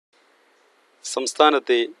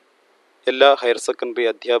സംസ്ഥാനത്തെ എല്ലാ higher secondary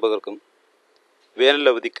അധ്യാപകർക്കും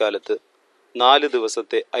വേനലവധിക്കാലത്ത് 4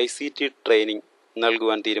 ദിവസത്തെ ICT ട്രെയിനിങ്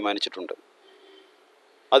നൽകുവാൻ തീരുമാനിച്ചിട്ടുണ്ട്.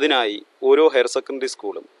 അതിനായി ഓരോ ഹയർ സെക്കൻഡറി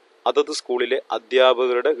സ്കൂളും അതത് സ്കൂളിലെ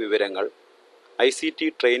അധ്യാപകരുടെ വിവരങ്ങൾ ICT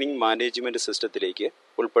ട്രെയിനിങ് മാനേജ്മെൻറ്റ് സിസ്റ്റത്തിലേക്ക്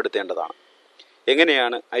ഉൾപ്പെടുത്തേണ്ടതാണ്.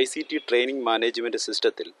 എങ്ങനെയാണ് ICT ട്രെയിനിങ് മാനേജ്മെൻറ്റ്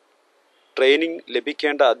സിസ്റ്റത്തിൽ ട്രെയിനിങ്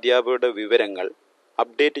ലഭിക്കേണ്ട അധ്യാപകരുടെ വിവരങ്ങൾ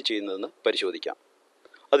അപ്ഡേറ്റ് ചെയ്യുന്നതെന്ന് പരിശോധിക്കാം.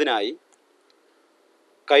 അതിനായി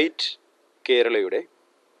കൈറ്റ് കേരളയുടെ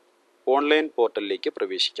ഓൺലൈൻ പോർട്ടലിലേക്ക്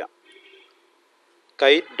പ്രവേശിക്കാം.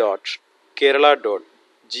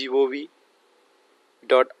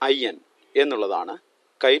 kite.kerala.gov.in എന്നുള്ളതാണ്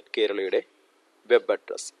കൈറ്റ് കേരളയുടെ വെബ്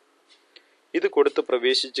അഡ്രസ്. ഇത് കൊടുത്ത്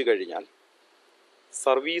പ്രവേശിച്ചു കഴിഞ്ഞാൽ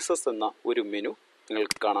സർവീസസ് എന്ന ഒരു മെനു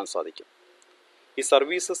നിങ്ങൾക്ക് കാണാൻ സാധിക്കും. ഈ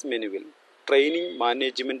സർവീസസ് മെനുവിൽ ട്രെയിനിങ്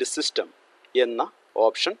മാനേജ്മെൻറ്റ് സിസ്റ്റം എന്ന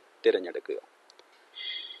ഓപ്ഷൻ തിരഞ്ഞെടുക്കുക.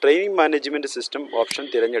 ട്രെയിനിങ് മാനേജ്മെൻറ്റ് സിസ്റ്റം ഓപ്ഷൻ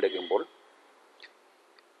തിരഞ്ഞെടുക്കുമ്പോൾ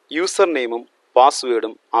യൂസർ നെയിമും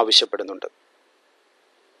പാസ്വേഡും ആവശ്യപ്പെടുന്നുണ്ട്.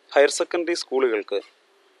 ഹയർ സെക്കൻഡറി സ്കൂളുകൾക്ക്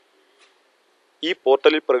ഈ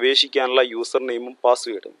പോർട്ടലിൽ പ്രവേശിക്കാനുള്ള യൂസർ നെയിമും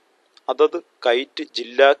പാസ്വേഡും അതത് കൈറ്റ്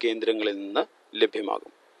ജില്ലാ കേന്ദ്രങ്ങളിൽ നിന്ന്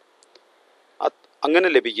ലഭ്യമാകും. അങ്ങനെ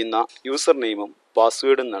ലഭിക്കുന്ന യൂസർ നെയിമും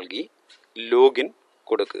പാസ്വേഡും നൽകി ലോഗിൻ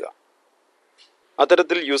കൊടുക്കുക.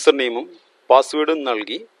 അത്തരത്തിൽ യൂസർ നെയിമും പാസ്വേഡും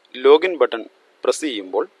നൽകി ലോഗിൻ ബട്ടൺ പ്രസ്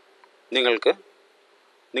ചെയ്യുമ്പോൾ നിങ്ങൾക്ക്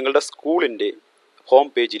നിങ്ങളുടെ സ്കൂളിൻ്റെ ഹോം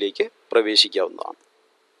പേജിലേക്ക് പ്രവേശിക്കാവുന്നതാണ്.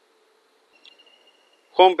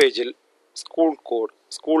 ഹോം പേജിൽ സ്കൂൾ കോഡ്,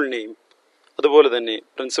 സ്കൂൾ നെയിം, അതുപോലെ തന്നെ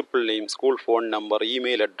principal name, school phone number,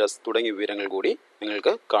 email address തുടങ്ങിയ വിവരങ്ങൾ കൂടി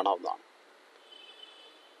നിങ്ങൾക്ക് കാണാവുന്നതാണ്.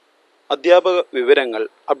 അധ്യാപക വിവരങ്ങൾ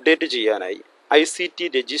അപ്ഡേറ്റ് ചെയ്യാനായി ICT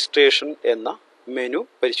രജിസ്ട്രേഷൻ എന്ന മെനു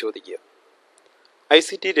പരിശോധിക്കുക.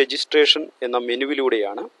 ICT രജിസ്ട്രേഷൻ എന്ന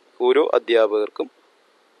മെനുവിലൂടെയാണ് ഓരോ അധ്യാപകർക്കും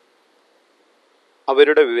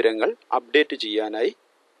അവരുടെ വിവരങ്ങൾ അപ്ഡേറ്റ് ചെയ്യാനായി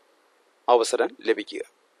അവസരം ലഭിക്കുക.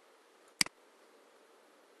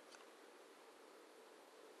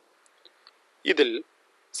 ഇതിൽ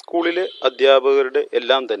സ്കൂളിലെ അധ്യാപകരുടെ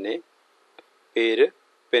എല്ലാം തന്നെ പേര്,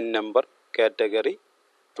 പെൻ നമ്പർ, കാറ്റഗറി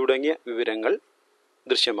തുടങ്ങിയ വിവരങ്ങൾ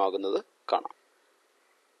ദൃശ്യമാകുന്നത് കാണാം.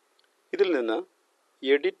 ഇതിൽ നിന്ന്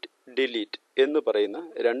എഡിറ്റ്, ഡിലീറ്റ് എന്ന് പറയുന്ന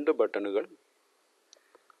 2 ബട്ടണുകൾ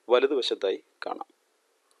വലതുവശത്തായി കാണാം.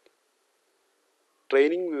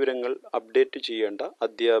 ട്രെയിനിങ് വിവരങ്ങൾ അപ്ഡേറ്റ് ചെയ്യേണ്ട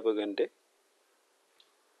അധ്യാപകൻ്റെ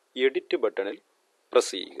എഡിറ്റ് ബട്ടണിൽ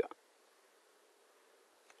പ്രസ് ചെയ്യുക.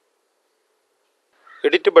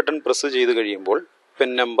 എഡിറ്റ് ബട്ടൺ പ്രസ് ചെയ്ത് കഴിയുമ്പോൾ പെൻ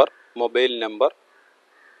നമ്പർ, മൊബൈൽ നമ്പർ,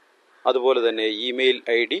 അതുപോലെ തന്നെ email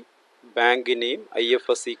ID, bank name,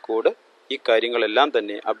 IFSC code, ഈ കാര്യങ്ങളെല്ലാം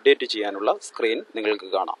തന്നെ അപ്ഡേറ്റ് ചെയ്യാനുള്ള സ്ക്രീൻ നിങ്ങൾക്ക്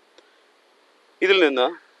കാണാം. ഇതിൽ നിന്ന്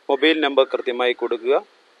മൊബൈൽ നമ്പർ കൃത്യമായി കൊടുക്കുക,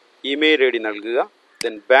 ഇമെയിൽ ID നൽകുക,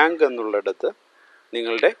 ദെൻ ബാങ്ക് എന്നുള്ളിടത്ത്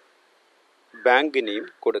നിങ്ങളുടെ ബാങ്ക് നെയിം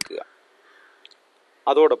കൊടുക്കുക.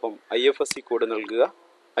 അതോടൊപ്പം IFSC കോഡ് നൽകുക.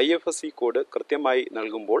 IFSC കോഡ് കൃത്യമായി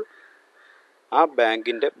നൽകുമ്പോൾ ആ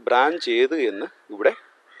ബാങ്കിൻ്റെ ബ്രാഞ്ച് ഏത് എന്ന് ഇവിടെ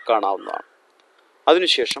കാണാവുന്നതാണ്.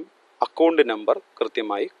 അതിനുശേഷം അക്കൗണ്ട് നമ്പർ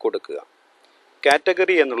കൃത്യമായി കൊടുക്കുക.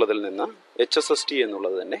 കാറ്റഗറി എന്നുള്ളതിൽ നിന്ന് HSST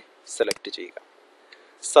എന്നുള്ളത് തന്നെ സെലക്ട് ചെയ്യുക.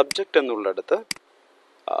 സബ്ജക്റ്റ് എന്നുള്ളിടത്ത്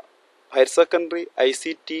ഹയർ സെക്കൻഡറി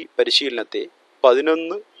ICT പരിശീലനത്തെ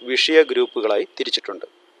 11 വിഷയ ഗ്രൂപ്പുകളായി തിരിച്ചിട്ടുണ്ട്.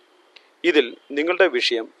 ഇതിൽ നിങ്ങളുടെ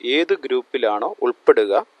വിഷയം ഏത് ഗ്രൂപ്പിലാണോ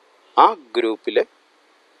ഉൾപ്പെടുക ആ ഗ്രൂപ്പിലെ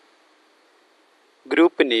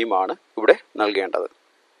ഗ്രൂപ്പ് നെയിമാണ് ഇവിടെ നൽകേണ്ടത്.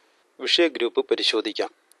 വിഷയ ഗ്രൂപ്പ്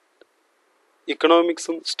പരിശോധിക്കാം.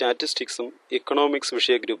 ഇക്കണോമിക്സും സ്റ്റാറ്റിസ്റ്റിക്സും ഇക്കണോമിക്സ്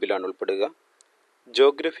വിഷയ ഗ്രൂപ്പിലാണ് ഉൾപ്പെടുക.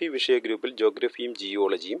 ജോഗ്രഫി വിഷയ ഗ്രൂപ്പിൽ ജോഗ്രഫിയും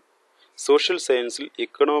ജിയോളജിയും, സോഷ്യൽ സയൻസിൽ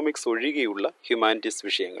ഇക്കണോമിക്സ് ഒഴികെയുള്ള ഹ്യൂമാനിറ്റീസ്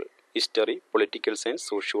വിഷയങ്ങൾ, history, political science,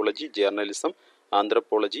 sociology, journalism,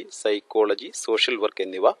 anthropology, psychology, social work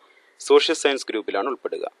എന്നിവ സോഷ്യൽ സയൻസ് ഗ്രൂപ്പിലാണ്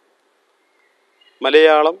ഉൾപ്പെടുക.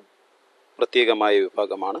 മലയാളം പ്രത്യേകമായ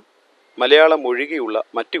വിഭാഗമാണ്. മലയാളം ഒഴികെയുള്ള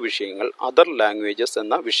മറ്റു വിഷയങ്ങൾ അതർ ലാംഗ്വേജസ്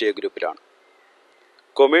എന്ന വിഷയ ഗ്രൂപ്പിലാണ്.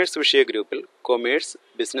 കൊമേഴ്സ് വിഷയ ഗ്രൂപ്പിൽ കൊമേഴ്സ്,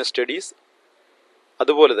 ബിസിനസ് സ്റ്റഡീസ്,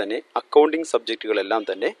 അതുപോലെ തന്നെ അക്കൗണ്ടിംഗ് സബ്ജക്റ്റുകളെല്ലാം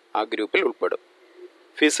തന്നെ ആ ഗ്രൂപ്പിൽ ഉൾപ്പെടും.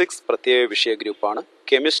 ഫിസിക്സ് പ്രത്യേക വിഷയ ഗ്രൂപ്പാണ്.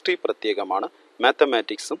 കെമിസ്ട്രി പ്രത്യേകമാണ്.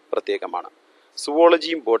 മാത്തമാറ്റിക്സും പ്രത്യേകമാണ്.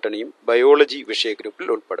 സുവോളജിയും ബോട്ടണിയും ബയോളജി വിഷയ ഗ്രൂപ്പിൽ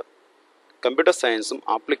ഉൾപ്പെടും. കമ്പ്യൂട്ടർ സയൻസും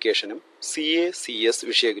ആപ്ലിക്കേഷനും CA CS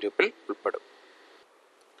വിഷയ ഗ്രൂപ്പിൽ ഉൾപ്പെടും.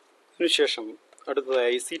 അതിനുശേഷം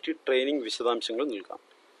അടുത്തതായി ICT ട്രെയിനിങ് വിശദാംശങ്ങൾ നൽകാം.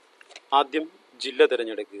 ആദ്യം ജില്ല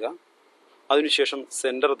തിരഞ്ഞെടുക്കുക. അതിനുശേഷം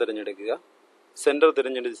സെൻറ്റർ തിരഞ്ഞെടുക്കുക. സെൻറ്റർ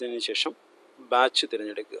തിരഞ്ഞെടുത്തതിന് ശേഷം ബാച്ച്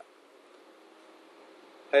തിരഞ്ഞെടുക്കുക.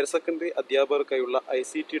 ഹയർ സെക്കൻഡറി അധ്യാപകർക്കായുള്ള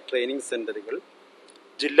ICT ട്രെയിനിങ് സെൻ്ററുകൾ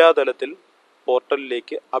ജില്ലാതലത്തിൽ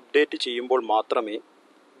പോർട്ടലിലേക്ക് അപ്ഡേറ്റ് ചെയ്യുമ്പോൾ മാത്രമേ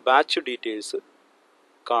ബാച്ച് ഡീറ്റെയിൽസ്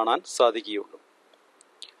കാണാൻ സാധിക്കുകയുള്ളൂ.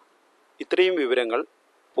 ഇത്രയും വിവരങ്ങൾ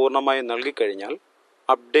പൂർണ്ണമായും നൽകിക്കഴിഞ്ഞാൽ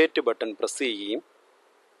അപ്ഡേറ്റ് ബട്ടൺ പ്രസ് ചെയ്യുകയും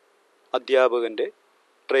അധ്യാപകൻ്റെ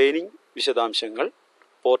ട്രെയിനിങ് വിശദാംശങ്ങൾ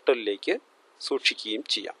പോർട്ടലിലേക്ക് സൂക്ഷിക്കുകയും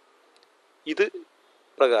ചെയ്യാം. ഇത്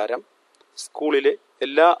പ്രകാരം സ്കൂളിലെ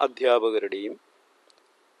എല്ലാ അധ്യാപകരുടെയും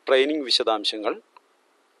ട്രെയിനിങ് വിശദാംശങ്ങൾ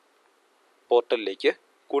പോർട്ടലിലേക്ക്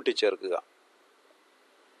കൂട്ടിച്ചേർക്കുക.